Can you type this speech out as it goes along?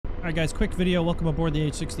Alright guys, quick video. Welcome aboard the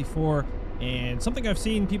H-64. And something I've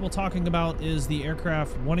seen people talking about is the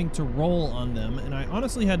aircraft wanting to roll on them. And I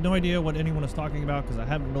honestly had no idea what anyone was talking about because I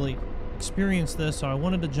haven't really experienced this. So I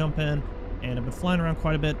wanted to jump in, and I've been flying around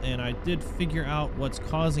quite a bit, and I did figure out what's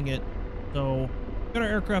causing it. So we've got our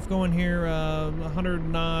aircraft going here, 100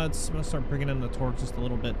 knots. I'm going to start bringing in the torque just a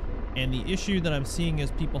little bit. And the issue that I'm seeing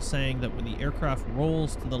is people saying that when the aircraft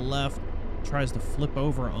rolls to the left, it tries to flip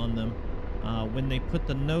over on them when they put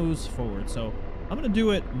the nose forward. So I'm going to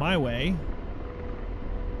do it my way.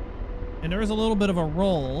 And there is a little bit of a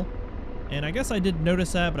roll. And I guess I did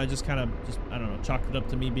notice that, but I just kind of, I don't know, chalked it up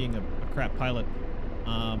to me being a crap pilot.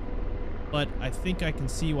 But I think I can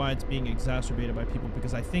see why it's being exacerbated by people,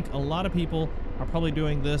 because I think a lot of people are probably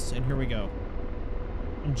doing this, and here we go.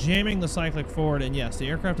 I'm jamming the cyclic forward, and yes, the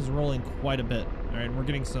aircraft is rolling quite a bit. All right, we're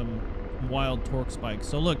getting some wild torque spikes.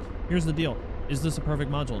 So look, here's the deal. Is this a perfect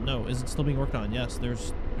module? No. Is it still being worked on? Yes.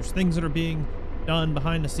 There's things that are being done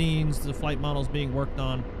behind the scenes. The flight model's being worked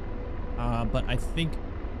on. But I think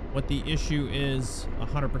what the issue is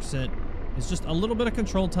 100% is just a little bit of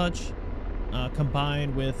control touch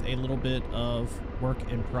combined with a little bit of work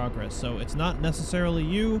in progress. So it's not necessarily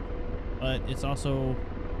you, but it's also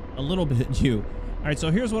a little bit you. All right, so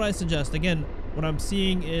here's what I suggest. Again, what I'm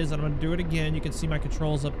seeing is, and I'm going to do it again. You can see my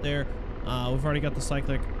controls up there. We've already got the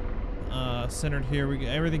cyclic centered here.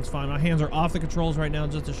 Everything's fine. My hands are off the controls right now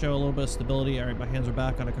just to show a little bit of stability. All right, my hands are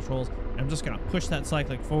back on the controls. I'm just going to push that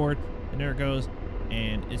cyclic forward, and there it goes.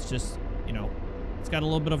 And it's just, you know, it's got a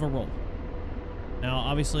little bit of a roll. Now,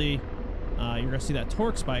 obviously, you're going to see that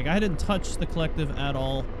torque spike. I didn't touch the collective at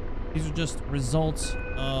all. These are just results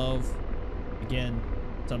of, again,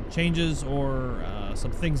 some changes or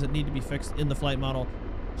some things that need to be fixed in the flight model,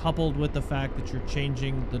 coupled with the fact that you're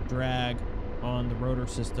changing the drag on the rotor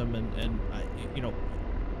system. And you know,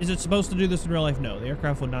 is it supposed to do this in real life? No, the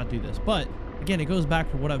aircraft would not do this. But again, it goes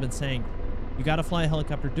back to what I've been saying. You got to fly a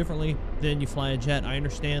helicopter differently than you fly a jet. I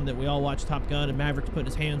understand that we all watch Top Gun and Maverick's putting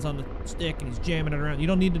his hands on the stick and he's jamming it around. You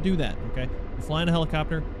don't need to do that, okay? You're flying a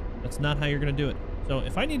helicopter. That's not how you're going to do it. So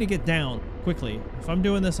if I need to get down quickly, if I'm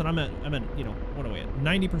doing this and I'm at, you know, what are we at?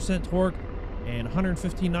 90% torque and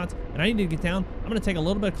 115 knots, and I need to get down, I'm going to take a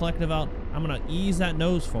little bit of collective out. I'm going to ease that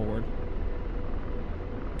nose forward.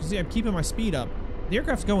 You see, I'm keeping my speed up. The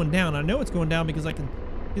aircraft's going down. I know it's going down because I can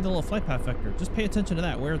see the little flight path vector. Just pay attention to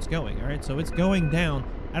that, where it's going, all right? So it's going down.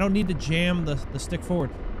 I don't need to jam the stick forward.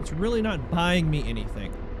 It's really not buying me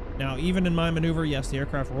anything. Now, even in my maneuver, yes, the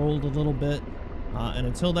aircraft rolled a little bit, and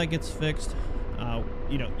until that gets fixed,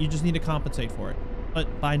 you know, you just need to compensate for it.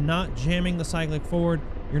 But by not jamming the cyclic forward,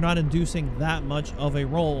 you're not inducing that much of a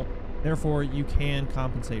roll. Therefore, you can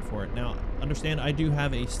compensate for it. Now, understand, I do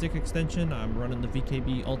have a stick extension. I'm running the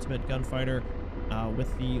VKB Ultimate Gunfighter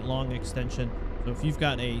with the long extension. So if you've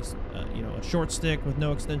got a you know, a short stick with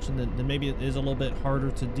no extension, then maybe it is a little bit harder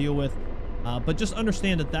to deal with. But just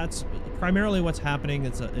understand that that's primarily what's happening.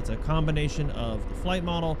 It's a combination of the flight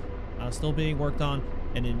model still being worked on,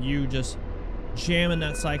 and then you just jamming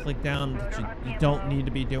that cyclic down. You don't need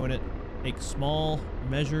to be doing it. Make small,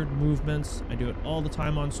 measured movements. I do it all the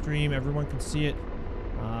time on stream. Everyone can see it.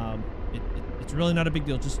 It's really not a big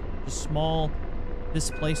deal. Just small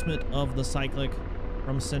displacement of the cyclic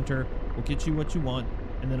from center will get you what you want.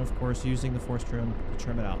 And then, of course, using the force trim to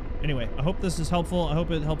trim it out. Anyway, I hope this is helpful. I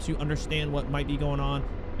hope it helps you understand what might be going on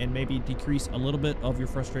and maybe decrease a little bit of your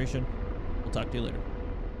frustration. We'll talk to you later.